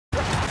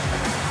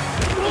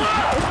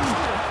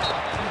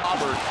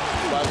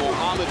by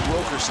Mohammed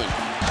Wilkerson.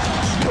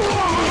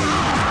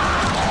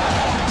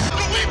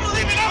 We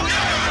believe it out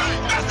here!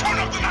 Let's turn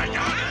up the night,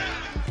 y'all!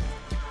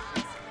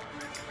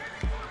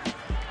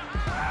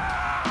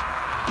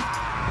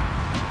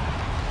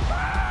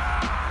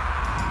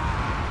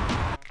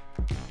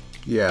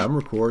 Yeah, I'm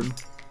recording.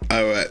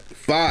 All right,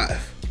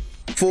 5,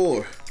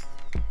 4,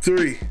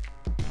 3,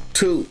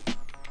 2,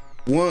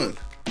 1.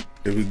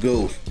 Here we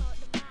go.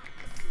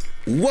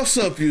 What's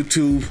up,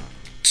 YouTube?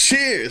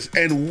 Cheers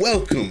and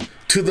welcome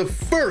to the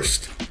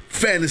first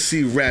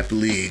Fantasy Rap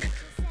League.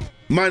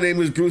 My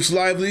name is Bruce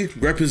Lively,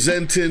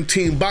 representing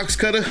Team Box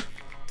Cutter.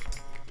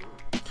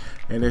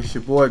 And it's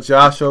your boy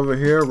Josh over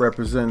here,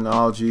 representing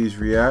All G's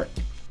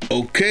React.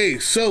 Okay,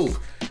 so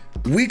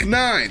week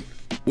 9.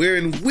 We're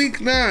in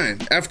week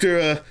 9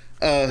 after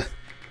a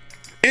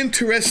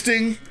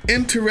interesting,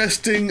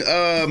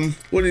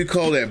 what do you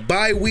call that?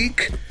 Bye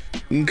week,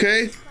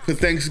 okay, for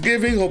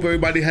Thanksgiving. Hope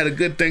everybody had a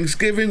good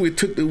Thanksgiving. We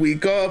took the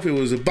week off. It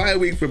was a bye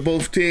week for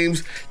both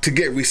teams to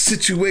get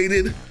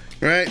resituated,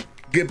 right?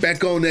 Get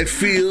back on that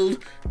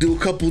field, do a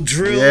couple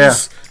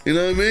drills. Yeah. You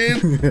know what I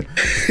mean?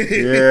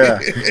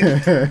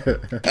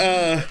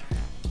 Yeah.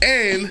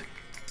 And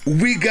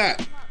we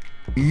got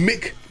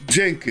Mick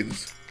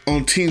Jenkins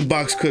on Team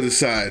Box Cutter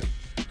side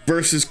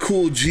versus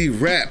Kool G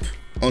Rap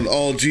on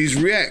All G's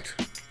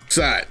React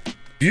side.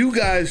 You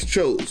guys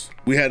chose.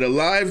 We had a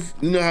live,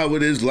 you know how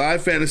it is,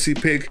 live fantasy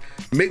pick.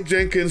 Mick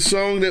Jenkins'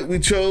 song that we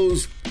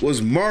chose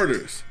was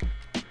Martyrs.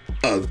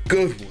 A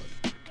good one.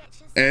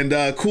 And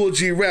Kool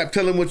G Rap,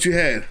 tell him what you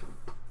had.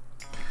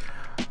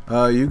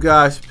 You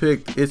guys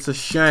picked It's a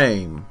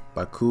Shame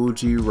by Kool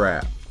G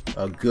Rap.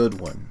 A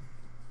good one.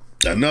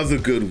 Another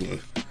good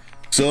one.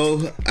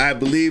 So I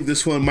believe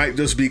this one might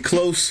just be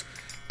close.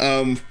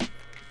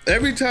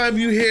 Every time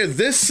you hear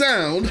this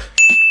sound,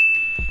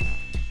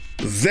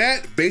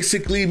 that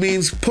basically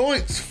means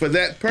points for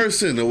that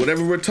person or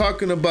whatever we're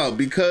talking about,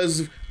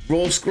 because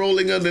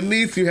scrolling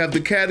underneath you have the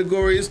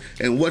categories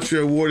and what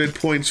you're awarded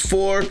points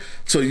for,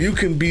 so you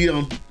can be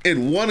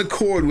in one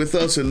accord with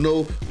us and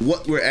know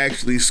what we're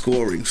actually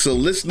scoring. So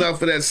listen out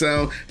for that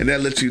sound, and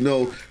that lets you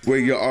know where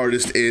your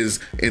artist is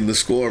in the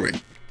scoring.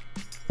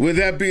 With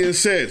that being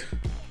said,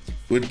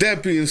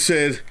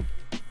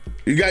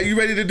 you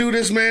ready to do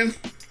this, man?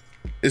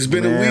 It's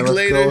been a week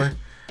later,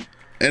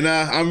 and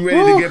I'm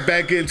ready to get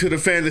back into the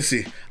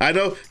fantasy. I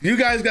know you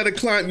guys got to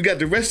climb. You got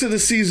the rest of the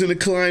season to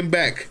climb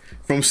back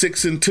from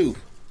 6-2.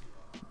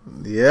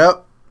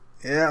 Yep.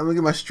 Yeah, let me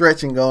get my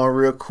stretching going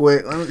real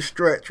quick. Let me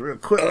stretch real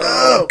quick.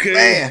 Oh, okay.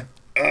 Man.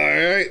 All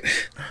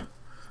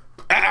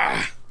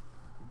right.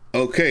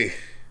 Okay.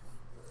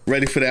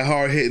 Ready for that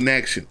hard-hitting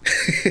action.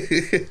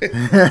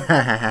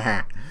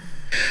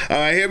 All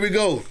right, here we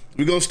go.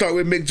 We're going to start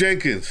with Mick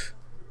Jenkins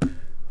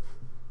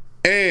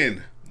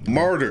and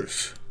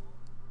Martyrs.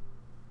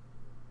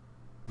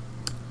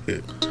 Yeah.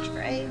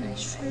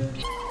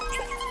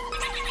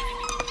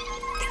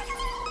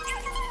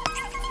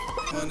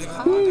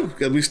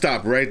 Let me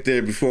stop right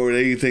there before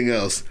anything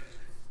else.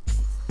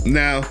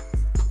 Now,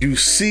 you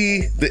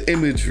see the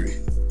imagery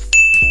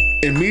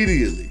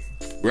immediately,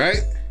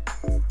 right?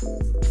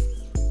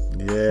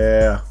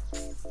 Yeah.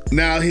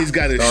 Now he's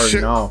got his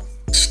shirt.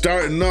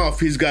 Starting off,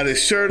 he's got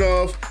his shirt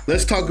off.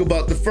 Let's talk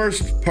about the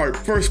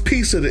first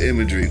piece of the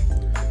imagery.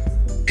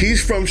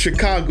 He's from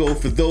Chicago,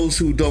 for those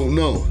who don't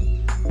know.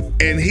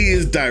 And he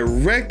is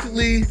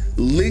directly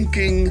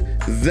linking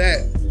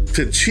that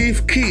to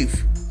Chief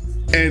Keef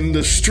and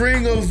the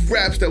string of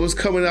raps that was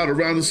coming out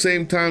around the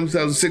same time,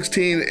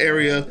 2016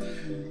 area,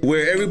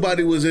 where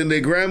everybody was in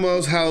their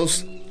grandma's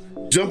house,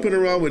 jumping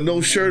around with no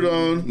shirt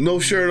on,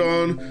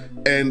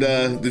 and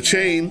the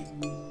chain.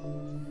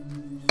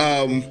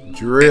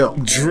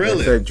 Drilling.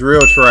 That's that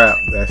drill trap.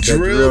 That's that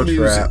drill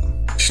trap.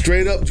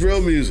 Straight up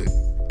drill music.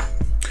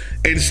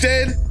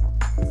 Instead,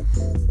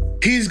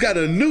 he's got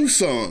a new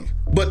song,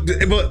 but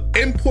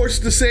imports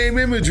the same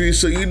imagery,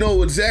 so you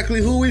know exactly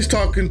who he's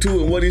talking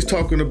to and what he's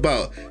talking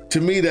about.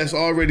 To me, that's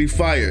already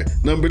fire.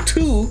 Number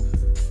 2,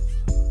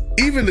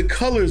 even the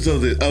colors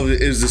of it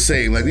is the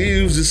same. Like, he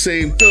used the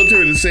same filter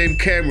and the same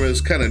camera.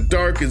 It's kind of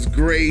dark, it's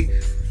gray.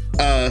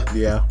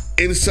 Yeah.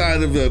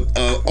 Inside of a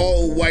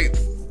all white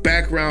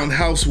background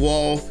house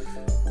wall,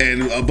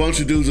 and a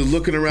bunch of dudes are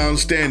looking around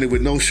standing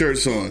with no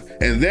shirts on.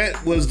 And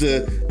that was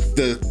the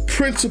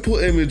principal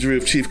imagery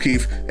of Chief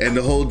Keef and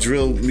the whole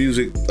drill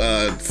music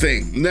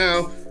thing.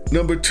 Now,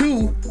 number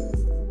 2,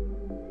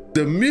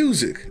 the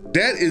music.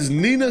 That is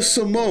Nina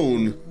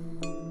Simone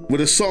with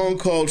a song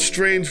called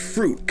Strange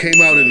Fruit. Came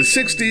out in the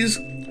 60s.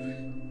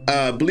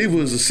 I believe it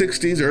was the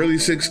 60s, early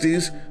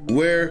 60s,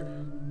 where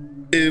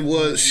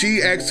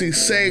she actually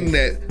sang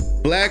that.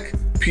 Black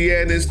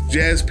pianist,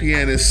 jazz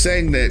pianist,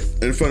 sang that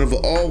in front of an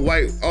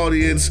all-white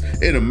audience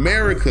in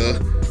America,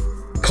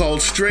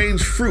 called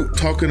Strange Fruit,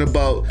 talking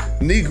about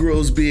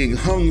Negroes being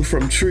hung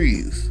from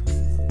trees.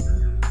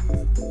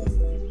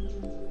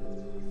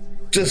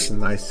 Just a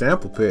nice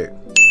sample pick.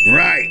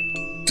 Right.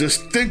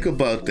 Just think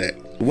about that.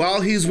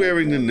 While he's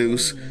wearing the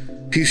noose,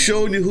 he's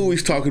showing you who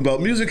he's talking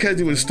about. Music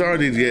hasn't even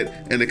started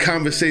yet, and the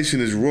conversation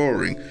is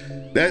roaring.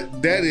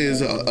 That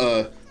is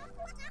a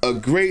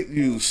great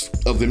use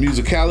of the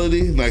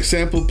musicality, like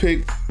sample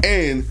pick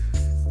and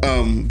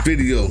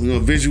video,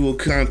 visual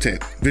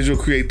content, visual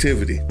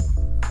creativity.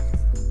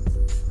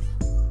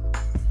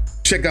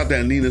 Check out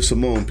that Nina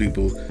Simone,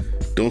 people.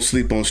 Don't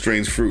sleep on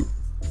Strange Fruit.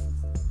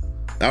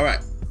 All right,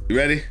 you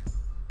ready?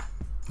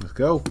 Let's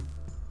go.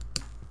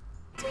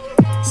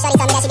 Shorty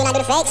told me that she do not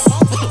do the fakes.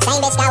 Same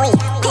bitch got weed.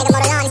 Nigga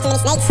mow the lawn, there's too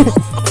many snakes.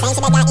 That's the same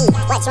shit that got E.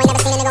 What, you ain't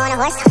never seen a nigga on a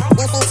horse?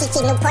 You ain't seen Chief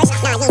keep new Porsche?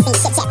 Nah, you ain't seen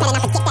shit, better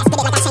not forget that. Spit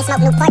it like I chain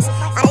smoke new ports.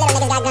 All the little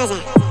niggas got guns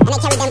out, and they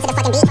carry them to the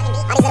fucking beat.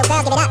 All these little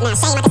girls give it up now.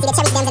 Shame, I can see the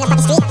cherry stems in the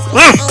fucking street.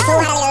 Ain't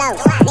cool, how to leave the lows.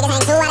 Niggas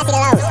ain't cool, how to see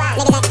the lows.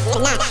 Niggas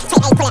ain't, nah.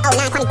 Trade 8, pull it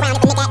 09, call me Brown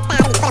if the nigga act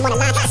foul. We put him on the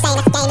line. Saying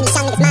that's the game, these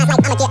young niggas minds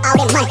like I'ma get all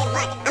this money.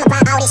 I'ma buy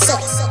all this shit.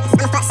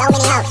 I'ma fuck so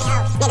many hoes.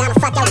 Nigga, I'ma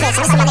fuck your bitch.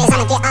 I'm just my niggas,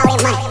 I'ma get all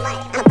this money.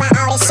 I'ma buy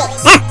all this shit.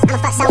 I'ma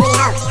fuck so many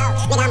hoes.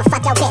 Nigga, I'ma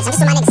fuck your bitch. I'm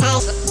just my niggas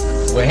hang.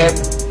 What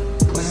happened?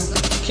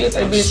 Shit,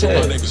 that bitch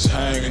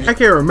ass. I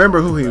can't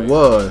remember who he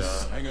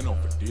was.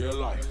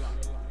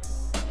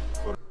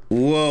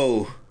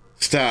 Whoa,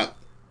 stop.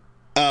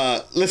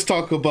 Let's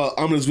talk about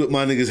I'm just with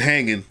my niggas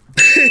hanging.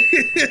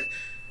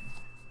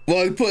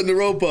 While he putting the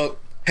rope up,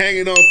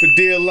 hanging on for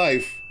dear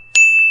life.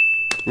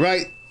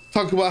 Right?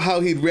 Talk about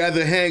how he'd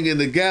rather hang in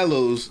the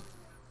gallows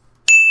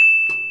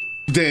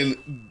than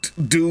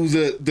do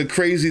the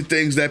crazy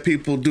things that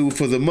people do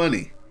for the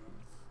money.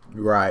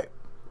 Right.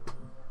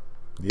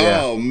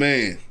 Yeah. Oh,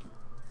 man.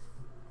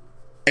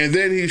 And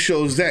then he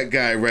shows that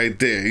guy right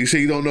there. You say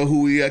you don't know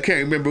who he is. I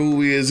can't remember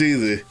who he is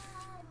either.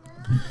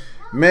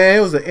 Man,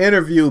 it was an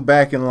interview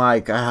back in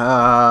like,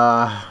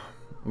 man,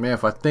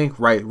 if I think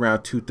right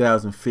around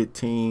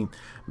 2015,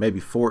 maybe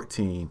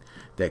 14,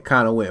 that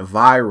kind of went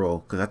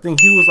viral. Because I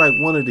think he was like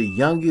one of the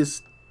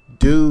youngest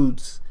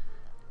dudes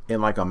in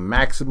like a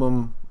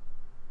maximum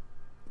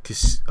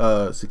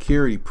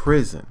security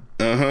prison.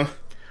 Uh-huh.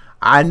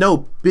 I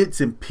know bits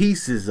and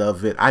pieces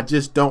of it. I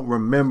just don't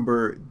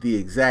remember the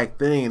exact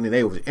thing. And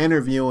they was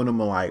interviewing him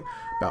like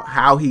about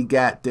how he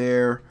got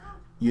there,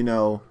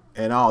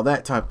 and all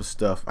that type of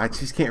stuff. I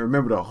just can't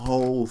remember the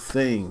whole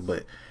thing,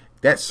 but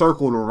that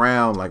circled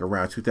around like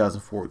around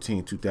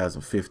 2014,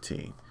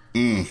 2015.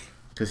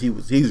 Because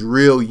he's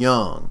real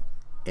young,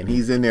 and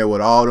he's in there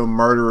with all the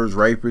murderers,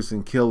 rapists,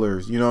 and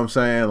killers. You know what I'm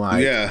saying?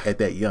 Like, yeah. At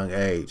that young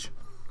age.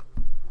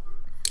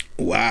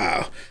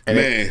 Wow, and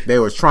man. They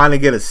was trying to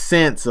get a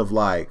sense of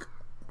like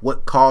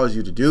what caused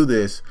you to do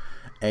this,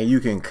 and you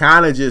can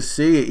kind of just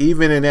see it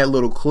even in that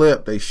little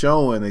clip they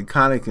showing. They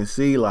kind of can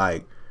see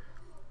like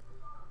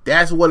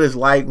that's what it's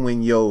like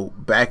when your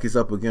back is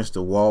up against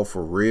the wall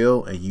for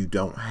real, and you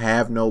don't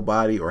have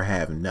nobody or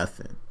have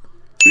nothing.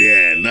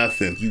 Yeah,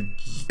 nothing.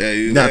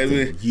 You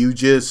nothing. You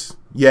just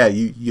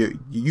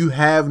you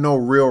have no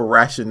real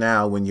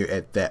rationale when you're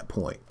at that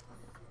point.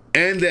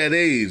 And that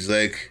age,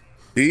 like.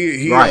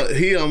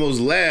 He almost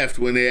laughed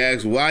when they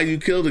asked why you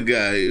killed a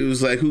guy. It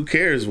was like, who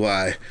cares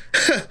why?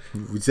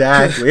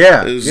 Exactly.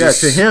 Yeah.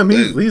 Just, to him,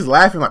 he's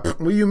laughing like, what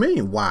do you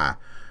mean why?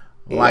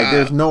 Like, wow.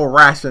 There's no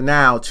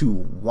rationale to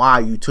why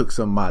you took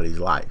somebody's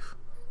life.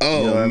 Oh,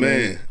 you know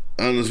man.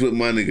 I'm just with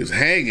my niggas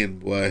hanging,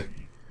 boy.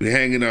 We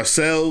hanging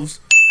ourselves.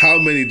 How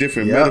many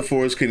different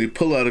metaphors can he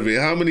pull out of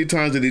it? How many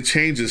times did he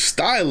change his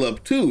style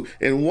up, too,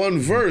 in one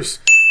verse?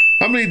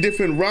 How many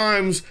different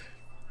rhyme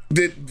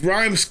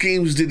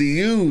schemes did he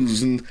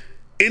use? And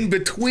in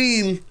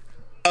between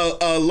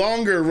a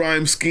longer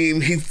rhyme scheme,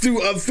 he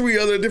threw up 3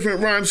 other different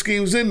rhyme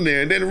schemes in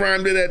there and then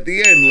rhymed it at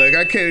the end. Like,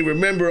 I can't even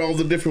remember all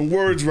the different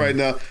words right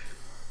now.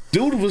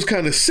 Dude was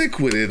kind of sick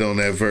with it on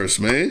that verse,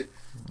 man.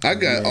 I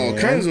got all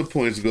kinds of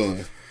points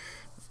going.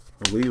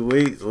 We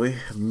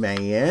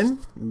man.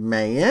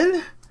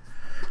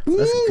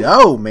 Let's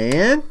go,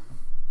 man.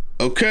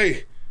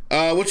 Okay.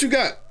 What you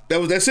got?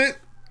 That's it?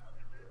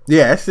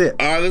 Yeah, that's it.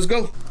 All right, let's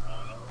go.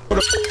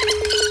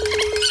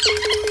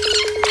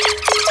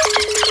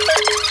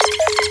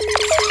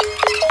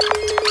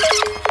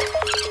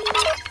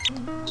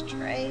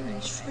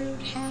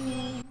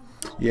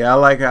 Yeah, I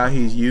like how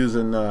he's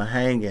using the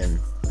hanging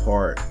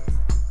part.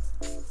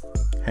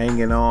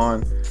 Hanging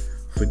on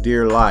for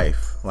dear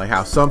life. Like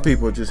how some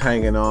people are just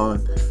hanging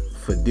on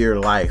for dear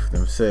life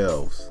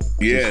themselves.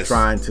 Yes. Just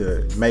trying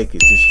to make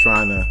it, just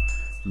trying to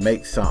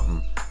make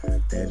something.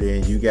 And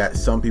then you got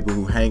some people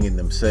who hanging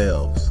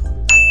themselves.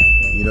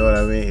 You know what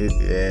I mean?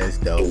 It's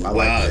dope. I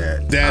like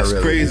that. That's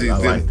really crazy. I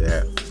like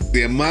that.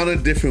 The amount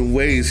of different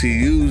ways he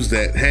used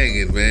that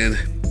hanging, man.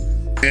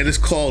 And it's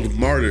called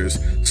Martyrs.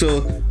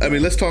 So, I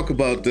mean, let's talk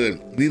about the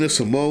Nina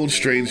Simone,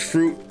 Strange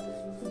Fruit.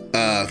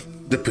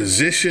 The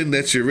position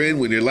that you're in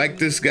when you're like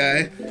this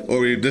guy,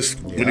 or you just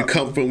when you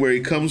come from where he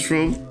comes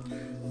from,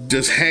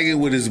 just hanging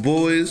with his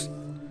boys,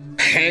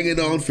 hanging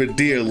on for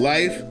dear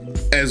life,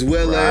 as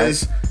well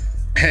as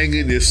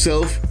hanging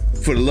yourself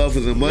for the love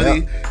of the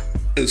money.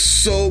 There's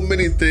so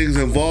many things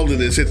involved in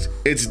this.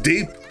 It's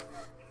deep.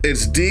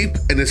 It's deep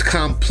and it's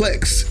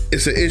complex.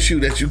 It's an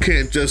issue that you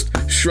can't just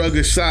shrug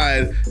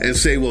aside and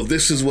say, well,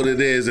 this is what it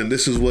is and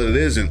this is what it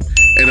isn't.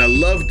 And I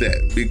love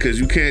that because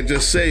you can't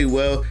just say,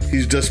 well,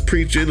 he's just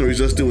preaching or he's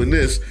just doing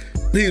this.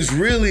 he's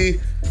really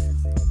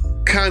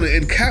kind of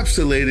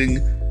encapsulating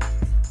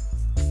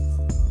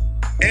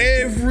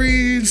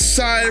every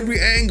side, every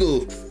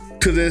angle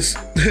to this,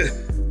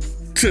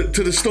 to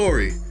the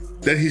story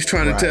that he's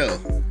trying to tell.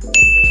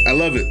 I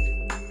love it.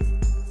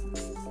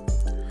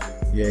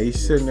 Yeah,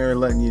 he's sitting there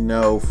letting you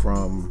know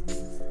from,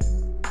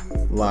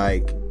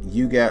 like,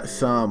 you got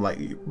some, like,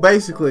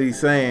 basically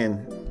saying,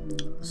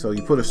 so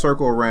you put a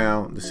circle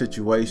around the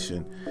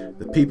situation,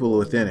 the people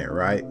within it,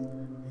 right?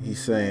 He's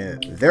saying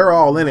they're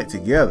all in it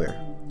together,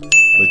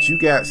 but you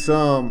got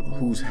some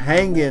who's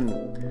hanging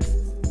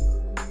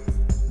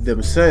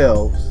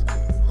themselves,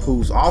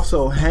 who's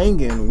also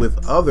hanging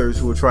with others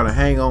who are trying to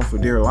hang on for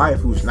dear life,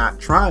 who's not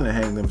trying to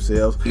hang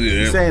themselves.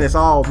 Yeah. He's saying it's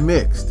all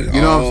mixed. You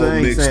know what I'm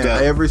saying? He's saying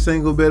every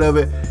single bit of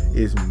it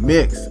is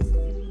mixed.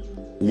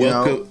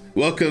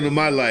 Welcome to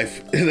my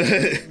life,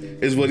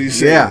 is what he's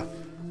saying.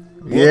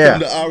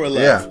 Welcome to our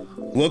life. Yeah.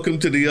 Welcome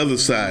to the other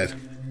side.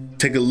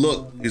 Take a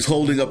look. He's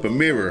holding up a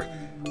mirror.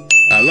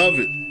 I love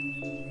it.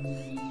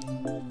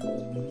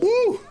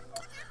 Woo!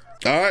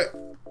 All right.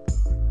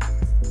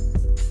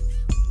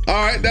 All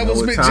right, that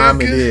was Mick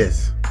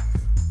Jenkins.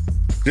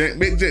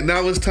 It is.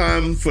 Now it's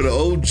time for the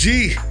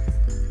OG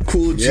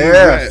Kool G rap.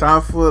 Yeah, it's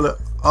time for the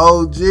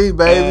OG,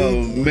 baby.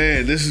 Oh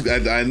man, this is.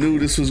 I knew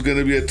this was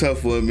gonna be a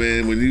tough one,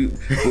 man.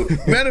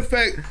 Matter of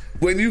fact,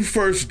 when you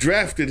first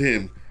drafted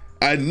him,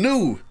 I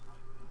knew.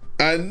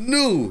 I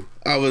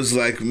was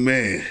like,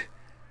 man,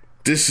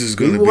 this is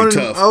gonna be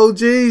tough.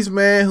 OGs,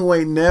 man, who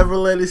ain't never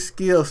let his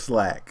skill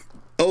slack.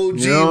 OG,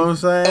 you know what I'm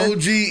saying?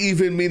 OG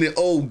even meaning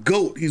old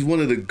goat. He's one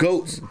of the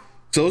goats.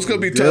 So it's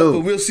gonna be tough,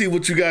 but we'll see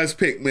what you guys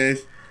pick, man.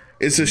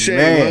 It's a shame,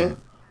 man. Huh?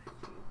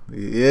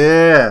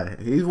 Yeah,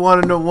 he's one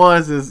of the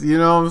ones that's, you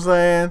know what I'm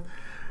saying?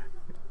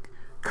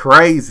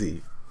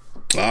 Crazy.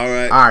 All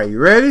right. All right, you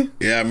ready?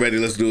 Yeah, I'm ready.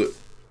 Let's do it.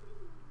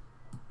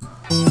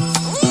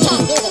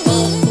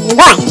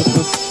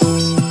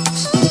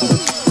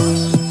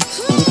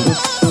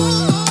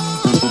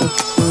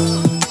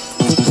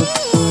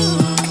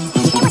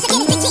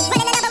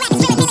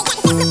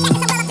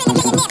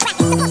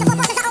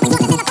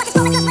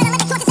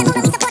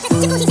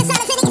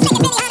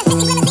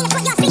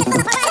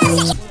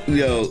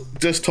 Yo,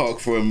 just talk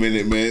for a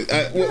minute, man.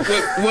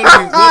 What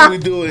are we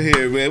doing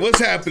here, man? What's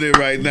happening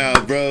right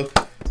now, bro?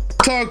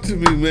 Talk to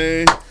me,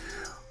 man.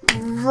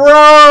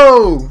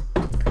 Bro,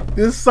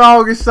 this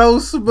song is so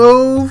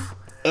smooth,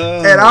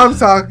 and I'm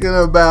talking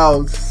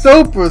about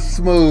super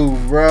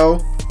smooth, bro.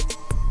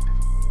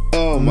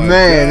 Oh my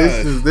man,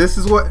 gosh. this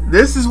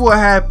is what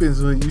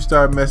happens when you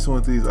start messing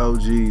with these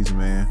OGs,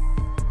 man.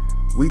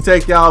 We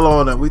take y'all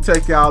on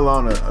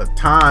a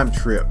time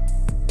trip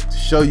to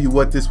show you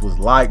what this was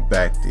like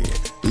back then.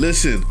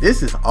 Listen,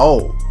 this is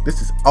old.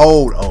 This is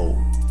old.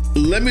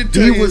 Let me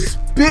tell you, he was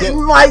spitting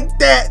like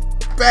that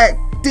back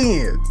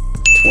then.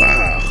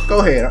 Wow. Go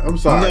ahead. I'm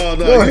sorry.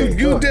 No,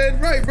 you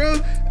dead right, bro.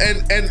 And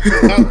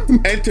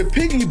and to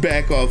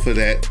piggyback off of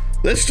that,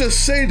 let's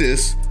just say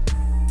this.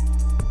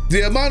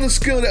 The amount of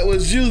skill that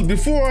was used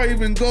before I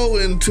even go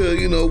into,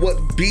 you know,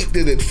 what beat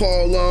did it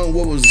fall on,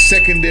 what was the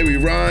secondary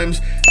rhymes,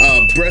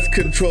 breath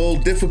control,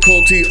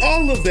 difficulty,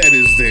 all of that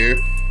is there.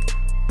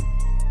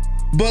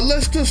 But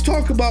let's just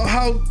talk about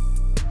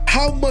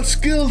how much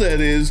skill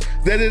that is,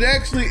 that it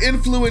actually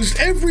influenced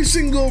every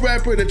single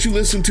rapper that you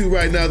listen to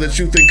right now that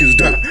you think is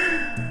dope.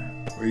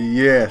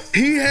 Yes.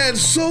 He had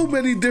so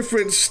many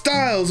different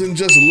styles and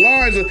just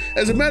lines.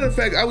 As a matter of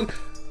fact,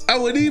 I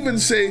would even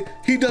say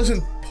he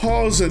doesn't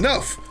pause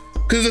enough.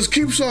 Because it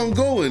keeps on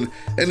going,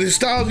 and his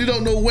styles, you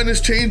don't know when it's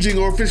changing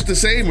or if it's the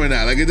same or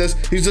not. Like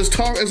he's just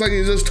talking. It's like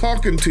he's just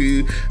talking to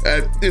you,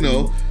 you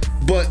know.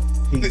 But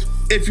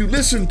if you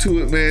listen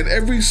to it, man,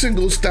 every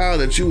single style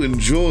that you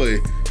enjoy,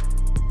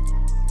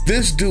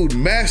 this dude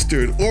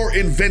mastered or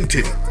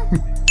invented. All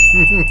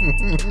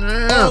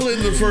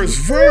in the first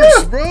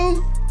verse,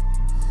 bro.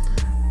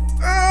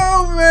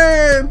 Oh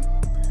man,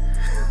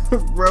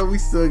 bro, we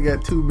still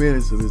got 2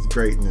 minutes of this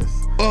greatness.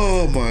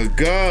 Oh my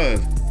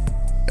god.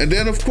 And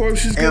then, of course,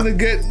 she's gonna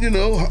get, you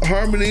know,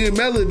 harmony and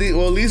melody,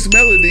 or at least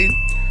melody,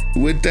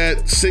 with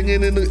that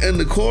singing in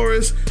the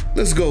chorus.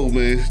 Let's go,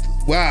 man!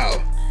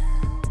 Wow,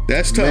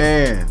 that's tough.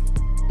 Man,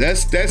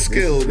 that's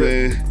skill,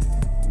 man.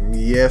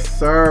 Yes,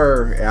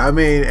 sir. I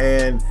mean,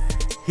 and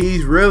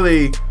he's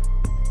really,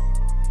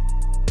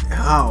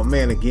 oh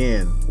man,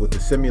 again with the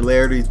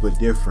similarities but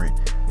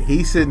different.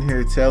 He's sitting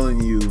here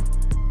telling you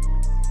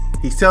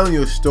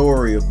a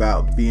story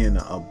about being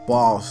a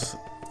boss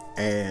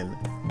and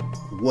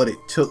what it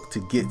took to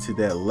get to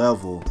that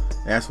level.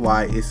 That's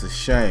why it's a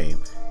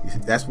shame.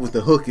 That's what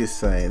the hook is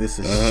saying. It's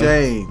a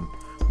shame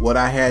what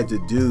I had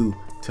to do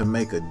to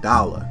make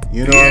 $1.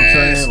 You know what I'm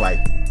saying? Like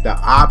the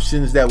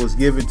options that was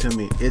given to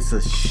me. It's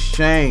a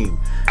shame.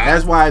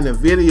 That's why in the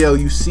video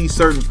you see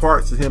certain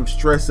parts of him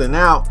stressing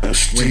out when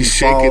he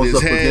falls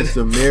up against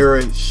the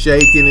mirror,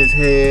 shaking his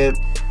head,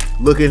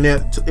 looking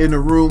at in the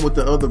room with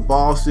the other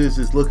bosses,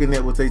 is looking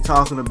at what they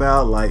talking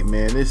about. Like,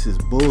 man, this is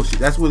bullshit.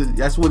 That's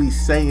what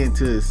he's saying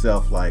to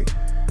himself. Like,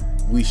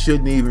 we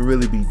shouldn't even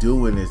really be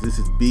doing this. This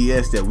is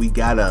BS that we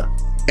gotta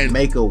And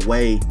make a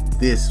way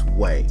this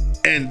way.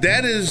 And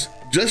that is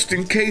just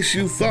in case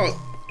you thought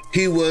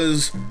he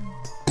was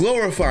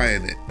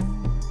glorifying it.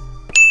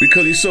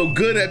 Because he's so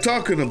good at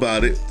talking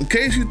about it. In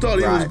case you thought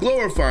he was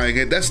glorifying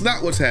it, that's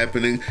not what's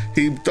happening.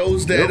 He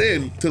throws that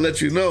in to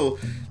let you know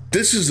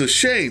this is a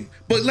shame.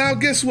 But now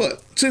guess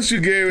what? Since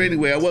you're Gary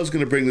anyway, I was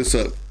going to bring this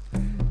up.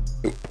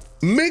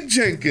 Mick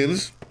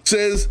Jenkins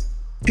says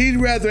he'd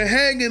rather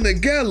hang in the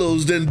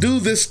gallows than do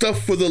this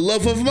stuff for the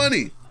love of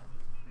money.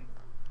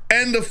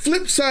 And the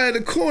flip side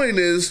of the coin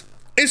is,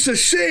 it's a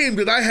shame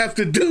that I have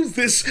to do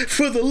this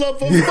for the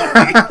love of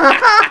money.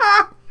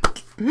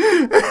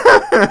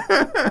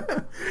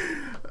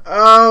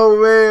 Oh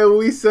man,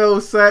 we so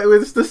same.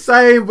 It's the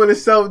same, but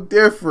it's so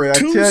different.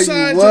 Two I tell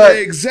sides you what. of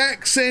the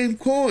exact same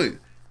coin.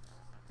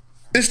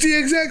 It's the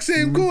exact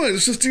same coin.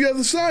 It's just the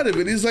other side of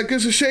it. He's like,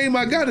 it's a shame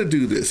I got to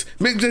do this.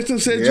 Mick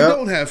Jenkins said you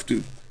don't have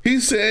to. He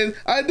said,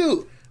 I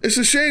do. It's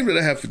a shame that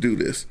I have to do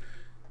this.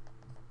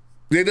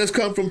 They just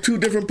come from two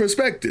different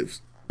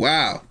perspectives.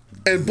 Wow.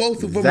 And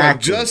both of them are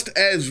just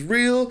as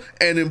real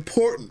and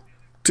important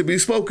to be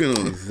spoken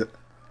on.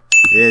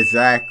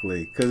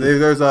 Exactly. Because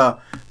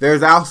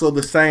there's also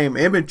the same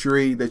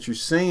imagery that you're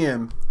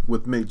seeing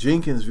with Mick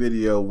Jenkins'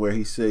 video where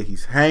he said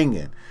he's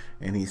hanging.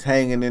 And he's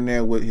hanging in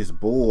there with his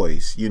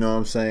boys. You know what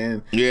I'm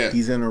saying? Yeah.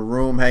 He's in a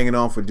room hanging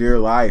on for dear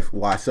life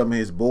while some of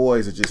his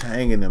boys are just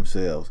hanging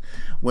themselves.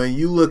 When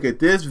you look at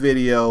this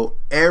video,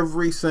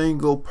 every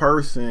single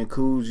person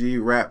Kool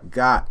Rap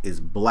got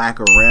is black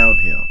around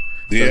him.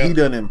 So he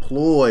done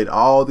employed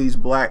all these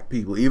black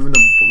people. Even the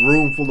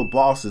room full of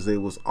bosses,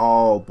 it was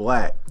all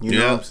black. You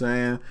know what I'm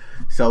saying?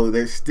 So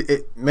there's,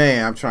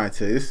 man, I'm trying to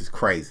tell you, this is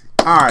crazy.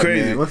 All right,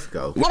 man, let's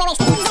go. Wait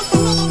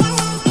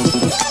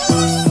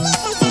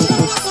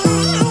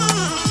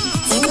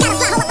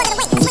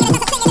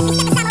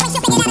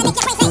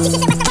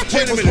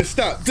a minute,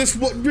 stop. Just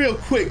real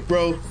quick,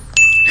 bro.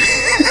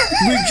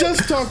 We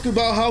just talked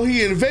about how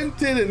he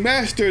invented and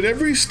mastered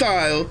every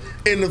style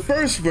in the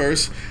first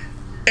verse,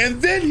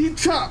 and then he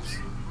chops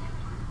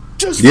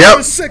just for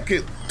a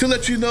second to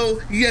let you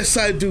know, yes,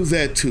 I do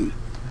that too.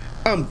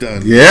 I'm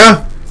done.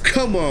 Yeah?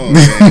 Come on,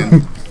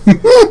 man.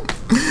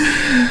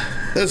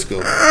 Let's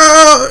go.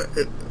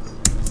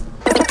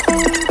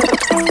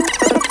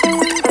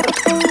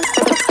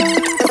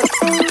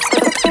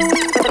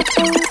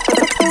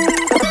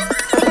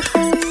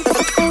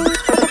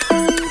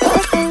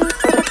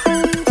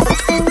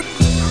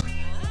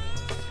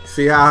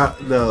 See how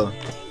the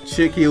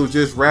chick he was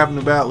just rapping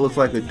about looks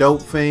like a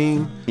dope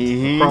fiend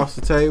across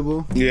the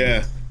table?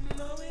 Yeah.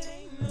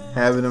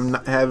 Having them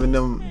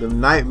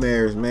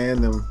nightmares,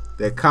 man.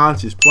 That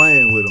conscience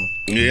playing with them.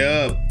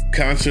 Yeah,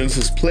 conscience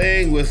is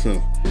playing with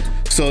them.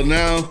 So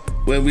now,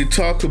 when we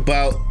talk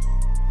about,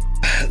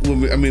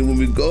 when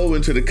we go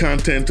into the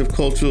content of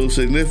cultural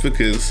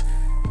significance,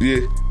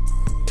 you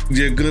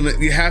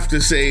have to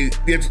say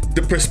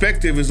the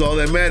perspective is all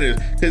that matters.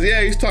 Because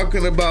he's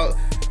talking about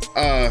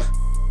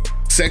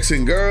sex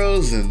and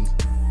girls and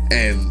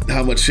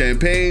how much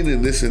champagne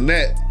and this and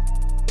that.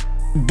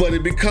 But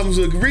it becomes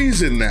a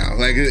reason now.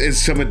 Like,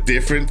 it's from a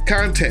different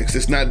context.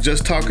 It's not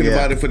just talking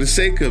about it for the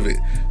sake of it.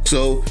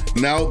 So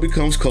now it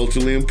becomes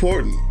culturally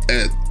important.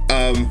 And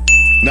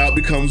now it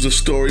becomes a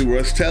story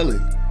worth telling.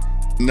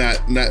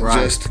 Not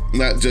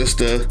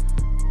just a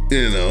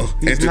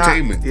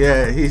entertainment.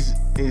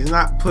 He's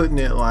not putting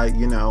it like,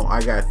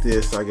 I got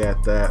this, I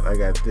got that, I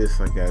got this,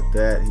 I got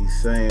that.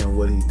 He's saying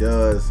what he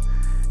does,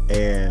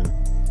 and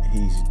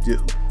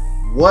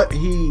what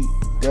he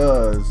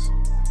does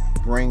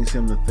brings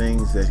him the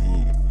things that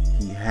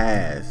he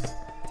has,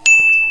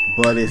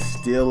 but it's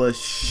still a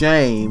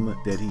shame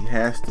that he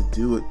has to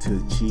do it to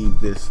achieve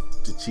the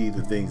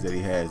things that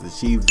he has, to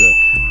achieve the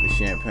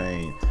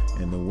champagne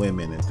and the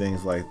women and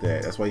things like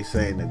that. That's why he's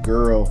saying the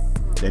girl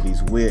that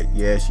he's with,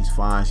 she's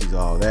fine, she's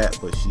all that,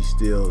 but she's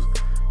still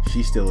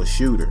a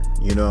shooter.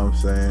 You know what I'm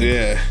saying?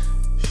 Yeah.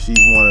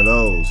 She's one of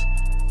those,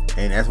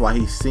 and that's why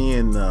he's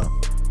seeing the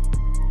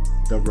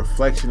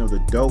reflection of the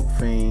dope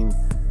fiend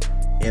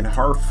in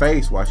her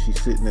face while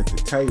she's sitting at the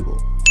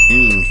table.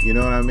 You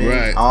know what I mean?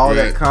 Right, all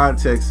that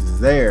context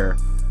is there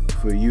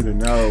for you to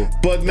know.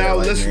 But now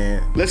let's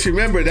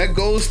remember that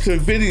goes to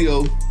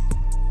video.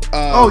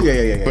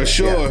 For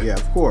sure. Yeah,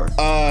 of course.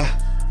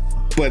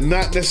 But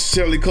not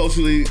necessarily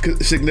culturally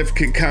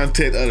significant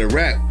content of the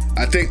rap.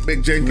 I think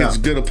Mick Jenkins is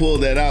gonna pull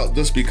that out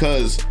just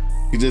because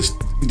he just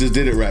did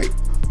it right.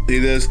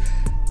 He's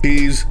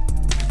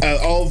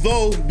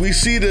although we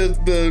see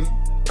the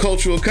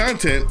cultural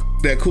content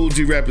that Kool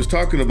Rap is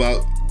talking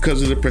about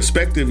because of the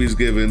perspective he's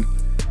given.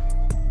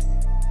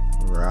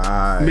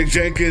 Right. Mick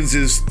Jenkins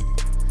is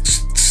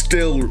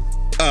still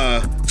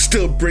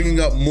bringing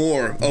up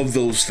more of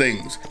those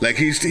things. Like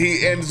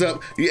he end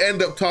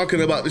up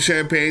talking about the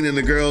champagne and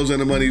the girls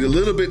and the money a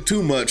little bit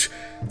too much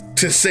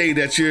to say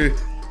that you're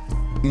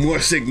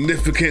more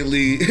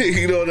significantly,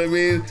 you know what I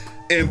mean,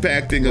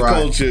 impacting a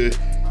culture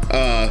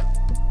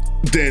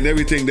than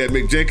everything that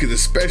Mick Jenkins,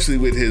 especially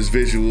with his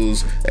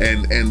visuals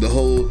and the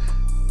whole,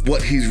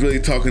 what he's really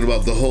talking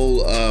about, the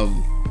whole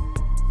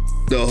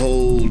the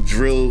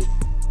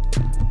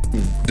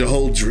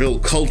whole drill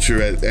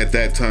culture at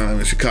that time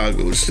in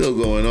Chicago was still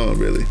going on,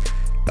 really.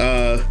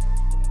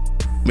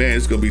 Man,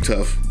 it's gonna be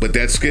tough. But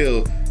that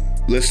skill,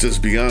 let's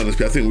just be honest.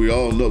 I think we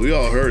all know, we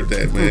all heard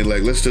that, man.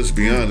 Like, let's just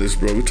be honest,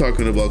 bro. We're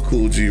talking about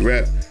Kool G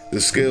Rap.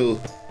 The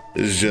skill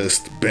is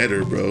just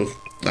better, bro.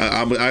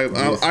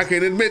 I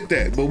can admit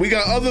that. But we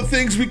got other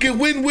things we can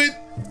win with,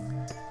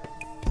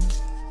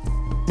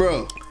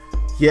 bro.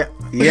 Yeah,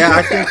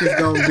 I think it's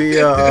gonna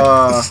be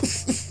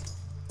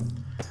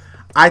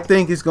I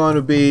think it's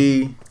gonna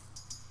be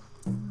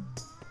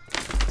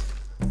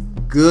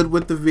good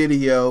with the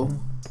video.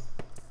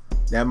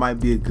 That might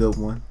be a good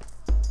one.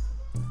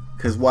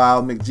 Cause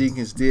while Mick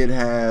Jenkins did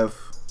have,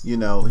 you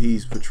know,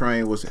 he's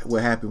portraying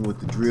what happened with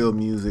the drill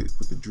music,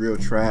 with the drill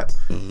trap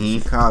in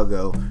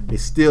Chicago,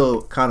 it's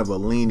still kind of a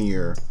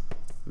linear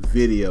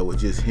video with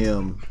just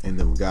him and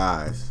them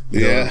guys.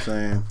 You know what I'm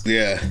saying?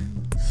 Yeah.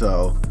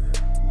 So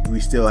we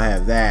still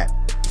have that.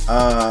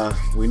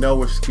 We know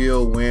where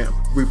skill went.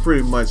 We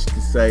pretty much can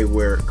say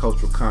where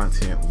cultural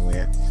content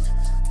went.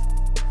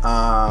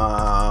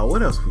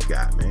 What else we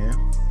got, man?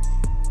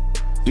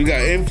 We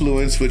got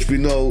influence, which we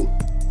know.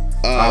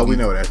 We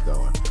know where that's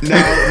going.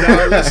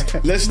 Now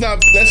let's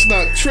not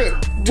trip.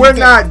 We're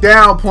not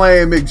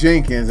downplaying Mick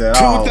Jenkins at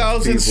all.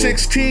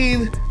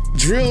 2016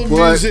 drill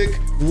music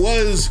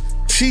was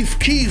Chief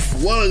Keef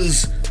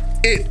was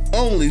it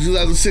only.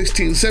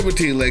 2016,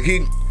 17, like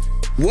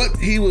what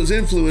he was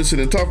influencing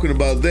and talking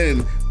about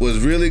then was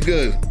really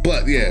good.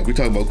 But yeah, we're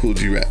talking about Kool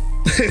G Rap.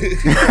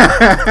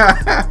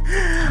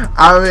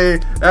 I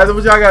mean, that's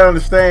what y'all gotta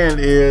understand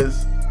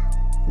is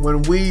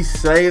when we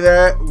say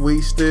that, we're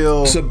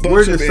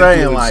just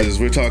saying, like,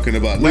 we're talking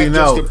about not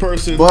just the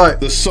person, but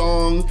the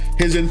song,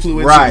 his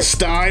influence, and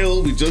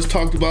style. We just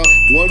talked about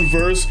one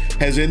verse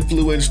has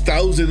influenced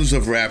thousands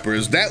of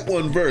rappers. That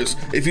one verse,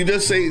 if you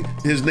just say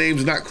his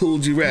name's not Kool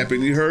G Rap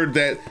and you heard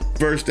that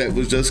verse that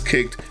was just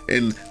kicked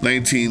in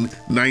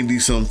 1990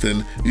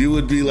 something, you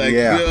would be like,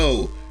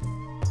 yo,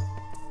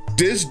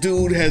 this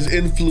dude has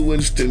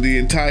influenced in the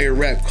entire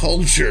rap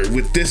culture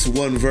with this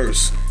one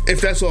verse. If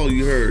that's all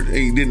you heard and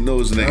you didn't know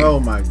his name. Oh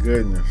my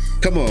goodness.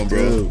 Come on, bro.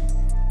 Dude.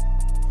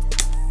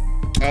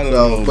 I don't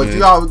know, but man.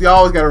 you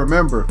always gotta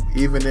remember,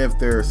 even if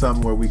there's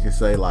something where we can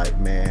say, like,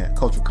 man,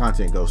 cultural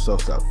content goes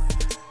so-so.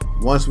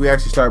 Once we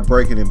actually start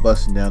breaking and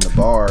busting down the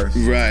bars,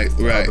 right.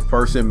 The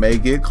person may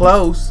get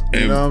close.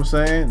 You know what I'm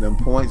saying? Them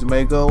points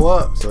may go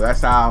up. So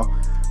that's how.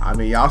 I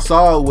mean, y'all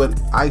saw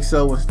with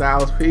ISO and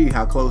Styles P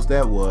how close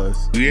that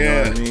was. You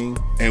know what I mean?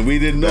 And we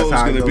didn't know it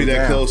was going to be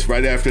that close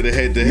right after the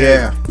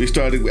head-to-head. Yeah. We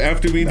started,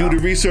 after we do the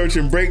research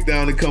and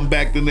breakdown and come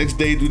back the next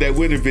day do that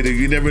winner video.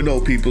 You never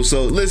know, people.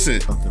 So listen.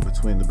 Something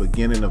between the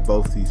beginning of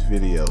both these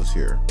videos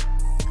here.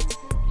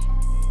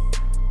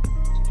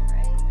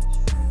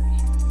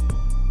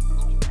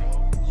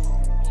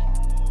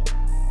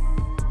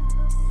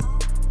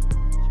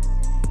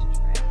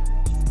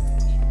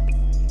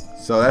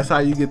 So that's how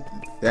you get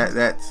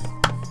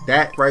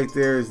that right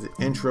there is the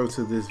intro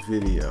to this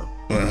video.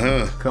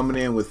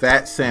 Coming in with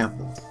that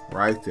sample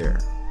right there.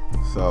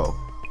 So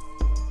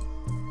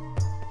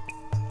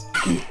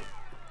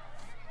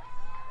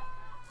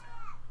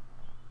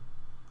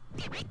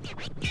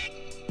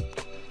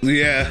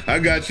yeah, I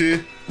got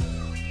you.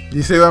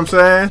 You see what I'm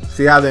saying?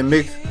 See how they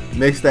mix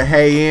the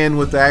hey in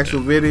with the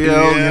actual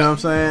video? You know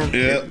what I'm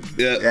saying?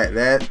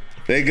 Yeah.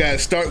 They got to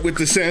start with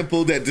the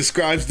sample that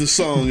describes the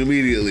song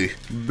immediately.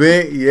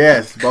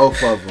 Yes,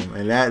 both of them.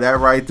 And that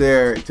right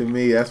there, to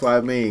me, that's what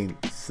I mean.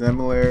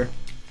 Similar,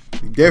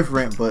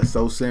 different, but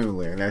so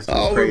similar. And that's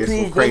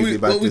what's crazy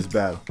about this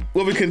battle.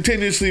 What we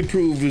continuously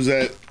prove is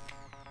that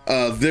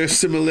there's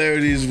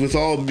similarities with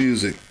all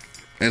music.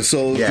 And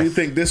so if you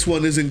think this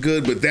one isn't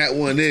good, but that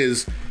one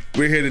is,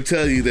 we're here to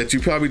tell you that you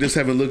probably just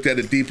haven't looked at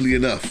it deeply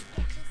enough.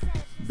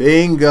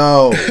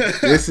 Bingo.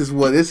 This is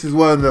one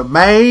of the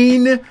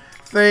main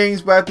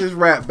things about this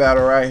rap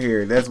battle right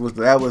here. That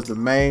was the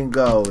main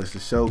goal, is to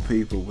show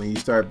people when you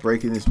start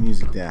breaking this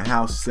music down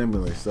how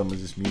similar some of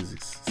this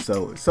music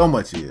so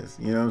much is.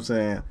 You know what I'm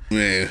saying?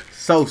 Yeah.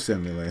 So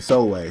similar in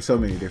so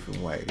many different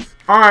ways.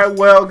 All right,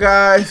 well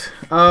guys,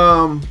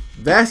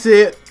 that's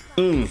it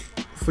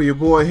for your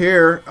boy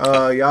here.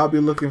 Y'all be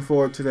looking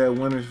forward to that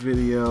winners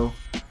video.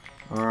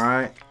 All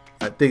right,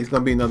 I think it's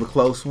gonna be another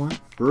close one.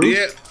 Bruce?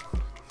 Yeah,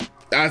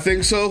 I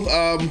think so.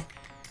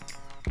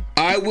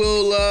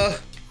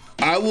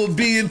 I will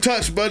be in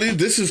touch, buddy.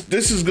 This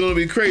is gonna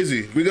be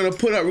crazy. We're gonna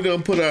put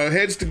our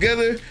heads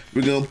together.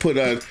 We're gonna put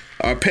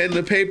our pen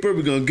to paper.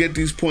 We're gonna get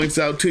these points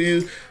out to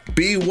you.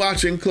 Be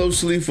watching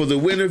closely for the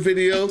winner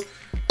video.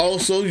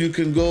 Also, you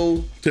can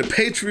go to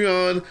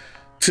Patreon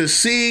to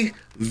see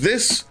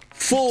this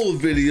full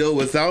video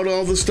without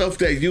all the stuff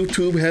that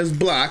YouTube has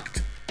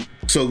blocked.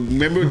 So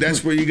remember,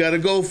 that's where you gotta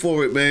go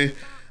for it, man.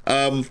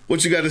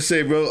 What you gotta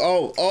say, bro?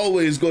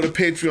 Always go to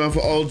Patreon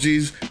for All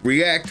G's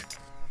React.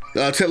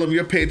 Tell them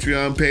your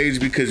Patreon page,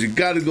 because you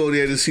got to go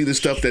there to see the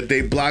stuff that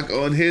they block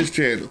on his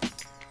channel.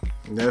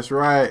 That's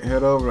right.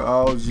 Head over to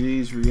All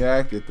G's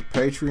React at the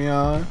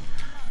Patreon.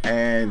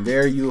 And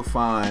there you'll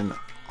find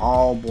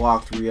all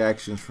blocked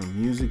reactions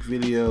from music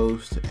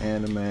videos to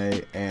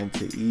anime and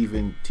to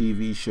even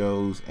TV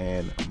shows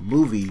and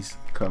movies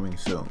coming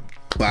soon.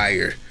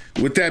 Fire.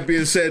 With that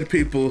being said,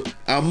 people,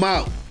 I'm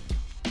out.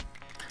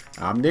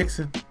 I'm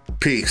Nixon.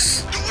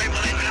 Peace.